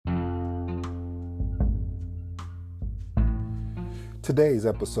Today's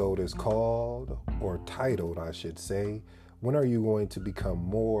episode is called, or titled, I should say, When Are You Going to Become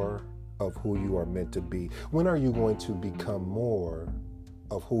More of Who You Are Meant to Be? When are you going to become more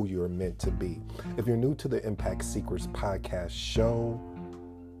of who you're meant to be? If you're new to the Impact Secrets podcast show,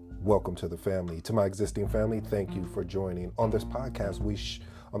 welcome to the family. To my existing family, thank you for joining. On this podcast,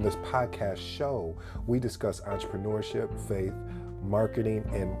 show, we discuss entrepreneurship, faith, marketing,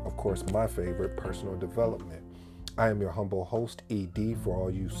 and of course, my favorite, personal development. I am your humble host, ED, for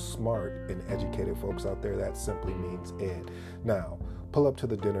all you smart and educated folks out there. That simply means Ed. Now, pull up to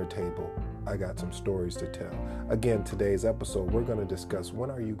the dinner table. I got some stories to tell. Again, today's episode, we're going to discuss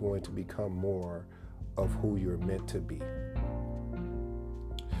when are you going to become more of who you're meant to be.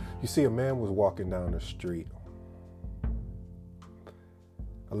 You see, a man was walking down the street.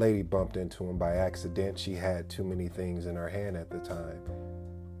 A lady bumped into him by accident. She had too many things in her hand at the time,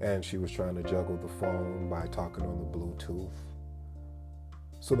 and she was trying to juggle the phone by talking on the Bluetooth.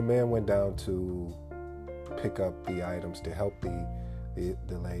 So the man went down to pick up the items to help the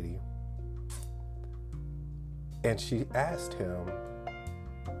lady. And she asked him,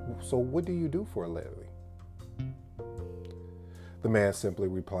 "So what do you do for a living?" The man simply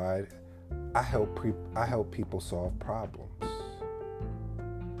replied, I help people solve problems."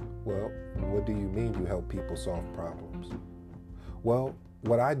 "Well, what do you mean you help people solve problems?" "Well,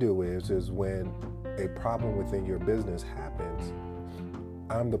 what I do is when a problem within your business happens,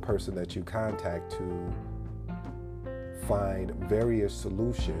 I'm the person that you contact to find various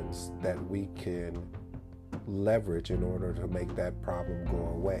solutions that we can leverage in order to make that problem go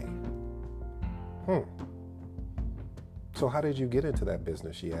away." "So how did you get into that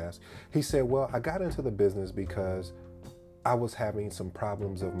business?" she asked. He said, "Well, I got into the business because I was having some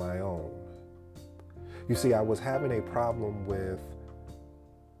problems of my own. You see, I was having a problem with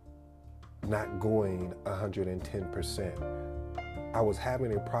not going 110%. I was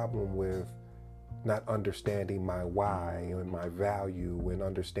having a problem with not understanding my why and my value and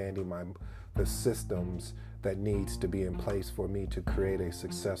understanding the systems that needs to be in place for me to create a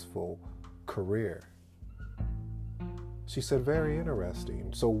successful career." She said, "Very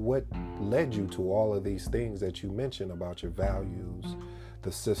interesting. So what led you to all of these things that you mentioned about your values,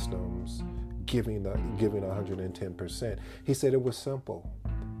 the systems, giving 110%? He said, "It was simple."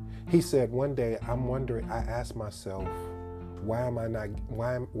 He said, "One day I asked myself, why am I not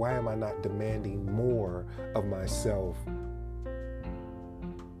demanding more of myself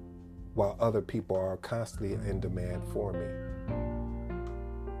while other people are constantly in demand for me?"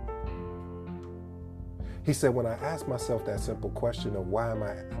 He said, "When I asked myself that simple question of why am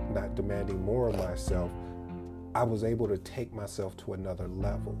I not demanding more of myself, I was able to take myself to another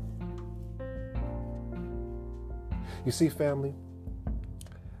level." You see, family,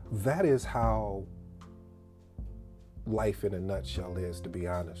 that is how life in a nutshell is, to be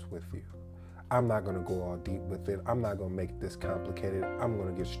honest with you. I'm not going to go all deep with it. I'm not going to make this complicated. I'm going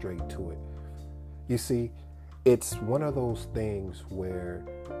to get straight to it. You see, it's one of those things where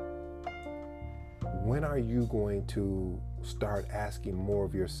when are you going to start asking more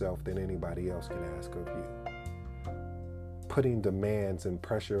of yourself than anybody else can ask of you? Putting demands and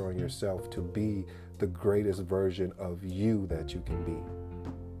pressure on yourself to be the greatest version of you that you can be.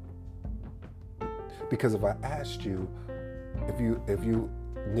 Because if I asked you, if you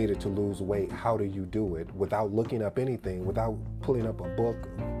needed to lose weight, how do you do it? Without looking up anything, without pulling up a book,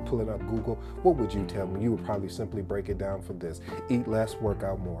 pulling up Google, what would you tell me? You would probably simply break it down from this: eat less, work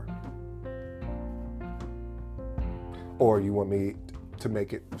out more. Or you want me to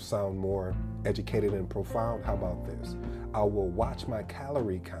make it sound more educated and profound? How about this? I will watch my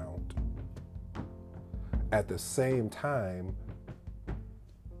calorie count at the same time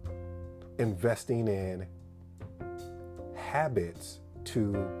investing in habits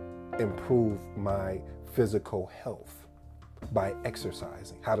to improve my physical health by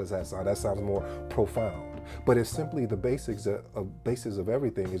exercising. How does that sound? That sounds more profound. But it's simply the basis of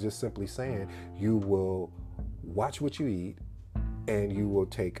everything is just simply saying you will watch what you eat and you will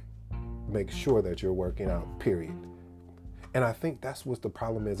make sure that you're working out, period. And I think that's what the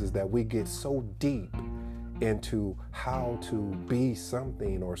problem is that we get so deep into how to be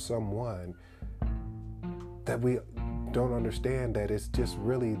something or someone that we don't understand that it's just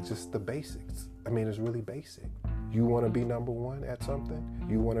really just the basics. I mean, it's really basic. You want to be number one at something?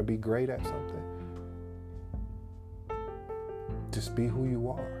 You want to be great at something? Just be who you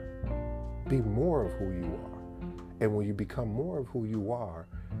are. Be more of who you are. And when you become more of who you are,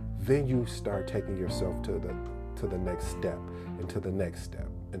 then you start taking yourself to the next step, and to the next step,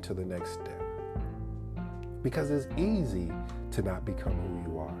 and to the next step. Because it's easy to not become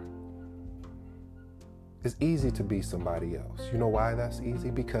who you are. It's easy to be somebody else. You know why that's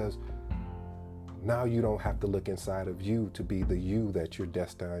easy? Because now you don't have to look inside of you to be the you that you're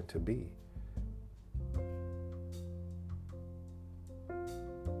destined to be.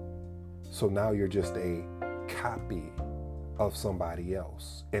 So now you're just a copy of somebody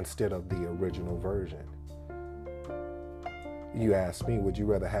else instead of the original version. You ask me, would you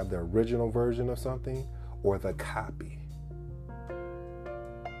rather have the original version of something or the copy?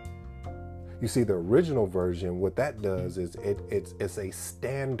 You see, the original version, what that does is it's a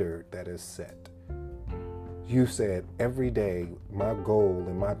standard that is set. You said every day, my goal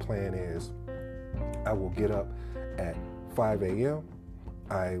and my plan is I will get up at 5 a.m.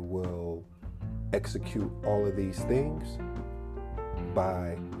 I will execute all of these things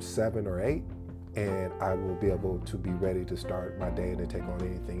by 7 or 8, and I will be able to be ready to start my day and to take on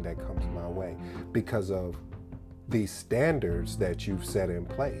anything that comes my way because of these standards that you've set in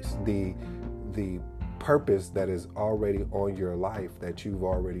place, the purpose that is already on your life that you've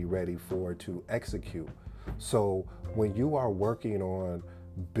already ready for to execute. So when you are working on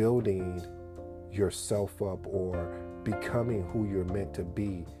building yourself up or becoming who you're meant to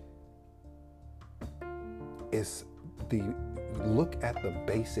be, it's the look at the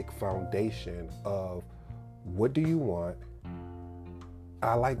basic foundation of what do you want.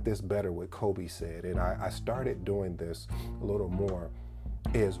 I like this better what Kobe said, and I started doing this a little more,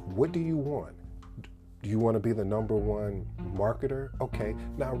 is what do you want? Do you want to be the number one marketer? Okay,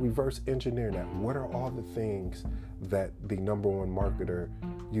 now reverse engineer that. What are all the things that the number one marketer,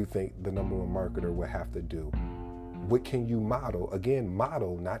 you think the number one marketer would have to do? What can you model? Again,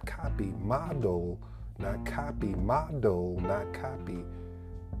 model, not copy. Model, not copy. Model, not copy.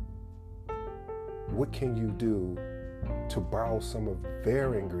 What can you do to borrow some of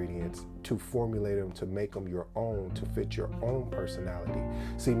their ingredients, to formulate them, to make them your own, to fit your own personality?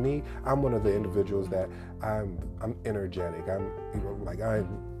 See, me, I'm one of the individuals that I'm energetic.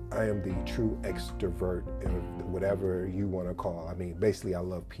 I am the true extrovert, whatever you want to call. I mean, basically, I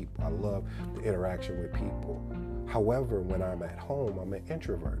love people. I love the interaction with people. However, when I'm at home, I'm an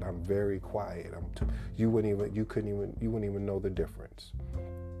introvert. I'm very quiet. You wouldn't even know the difference,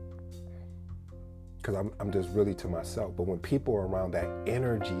 because I'm just really to myself. But when people are around, that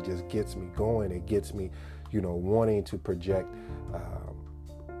energy just gets me going. It gets me, wanting to project,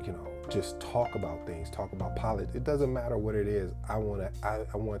 just talk about things, talk about politics. It doesn't matter what it is. I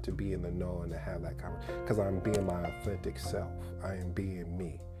want to be in the know and to have that conversation because I'm being my authentic self. I am being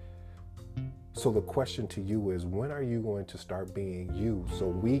me. So the question to you is, when are you going to start being you so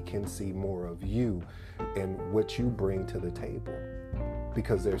we can see more of you and what you bring to the table?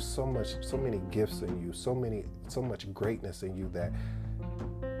 Because there's so many gifts in you, so much greatness in you that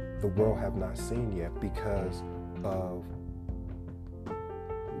the world have not seen yet because of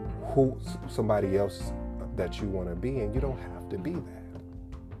who somebody else that you want to be, and you don't have to be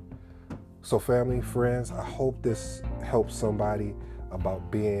that. So family, friends, I hope this helps somebody about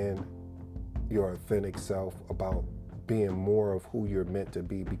being your authentic self, about being more of who you're meant to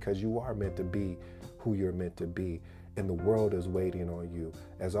be, because you are meant to be who you're meant to be. And the world is waiting on you.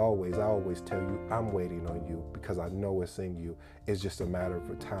 As always, I always tell you, I'm waiting on you because I know it's in you. It's just a matter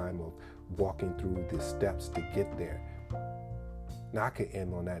of time of walking through the steps to get there. Now, I could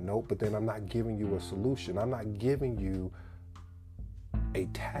end on that note, but then I'm not giving you a solution. I'm not giving you a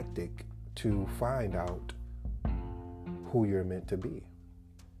tactic to find out who you're meant to be.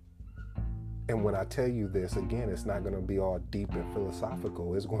 And when I tell you this, again, it's not going to be all deep and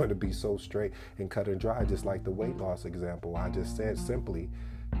philosophical. It's going to be so straight and cut and dry, just like the weight loss example. I just said simply,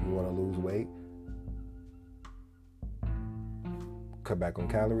 you want to lose weight, cut back on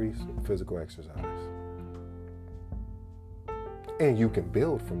calories, physical exercise. And you can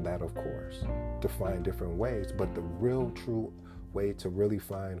build from that, of course, to find different ways. But the real, true way to really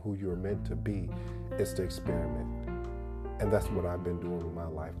find who you're meant to be is to experiment. And that's what I've been doing with my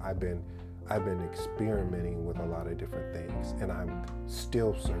life. I've been experimenting with a lot of different things, and I'm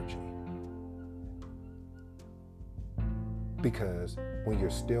still searching. Because when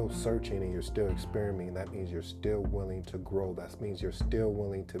you're still searching and you're still experimenting, that means you're still willing to grow. That means you're still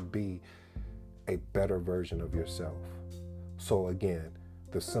willing to be a better version of yourself. So again,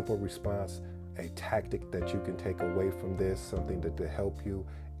 the simple response, a tactic that you can take away from this, something to help you,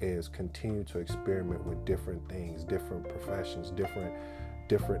 is continue to experiment with different things, different professions, different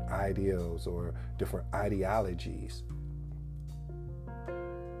ideals or different ideologies.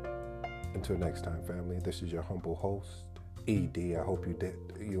 Until next time, family, this is your humble host, ED. I hope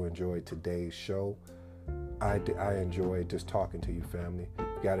you enjoyed today's show. I enjoyed just talking to you, family. If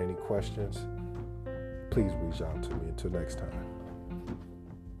you got any questions, please reach out to me. Until next time.